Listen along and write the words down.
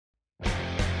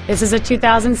This is a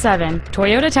 2007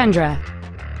 Toyota Tundra.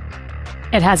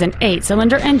 It has an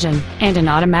 8-cylinder engine and an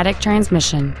automatic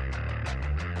transmission.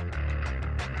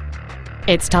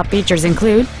 Its top features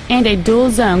include a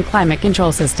dual-zone climate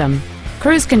control system,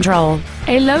 cruise control,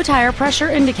 a low tire pressure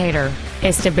indicator,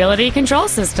 a stability control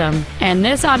system, and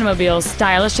this automobile's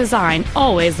stylish design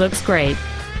always looks great.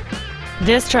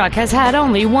 This truck has had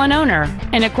only one owner,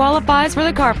 and it qualifies for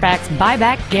the Carfax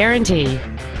buyback guarantee.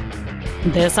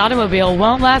 This automobile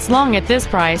won't last long at this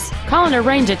price. Call and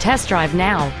arrange a test drive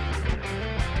now.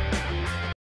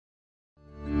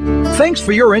 Thanks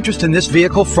for your interest in this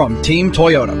vehicle from Team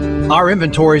Toyota. Our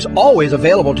inventory is always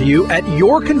available to you at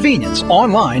your convenience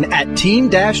online at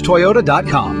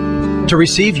team-toyota.com. To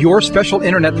receive your special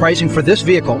internet pricing for this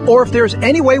vehicle, or if there's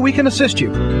any way we can assist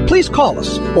you, please call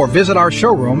us or visit our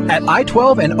showroom at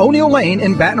I-12 and O'Neill Lane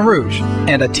in Baton Rouge,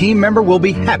 and a team member will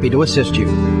be happy to assist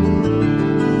you.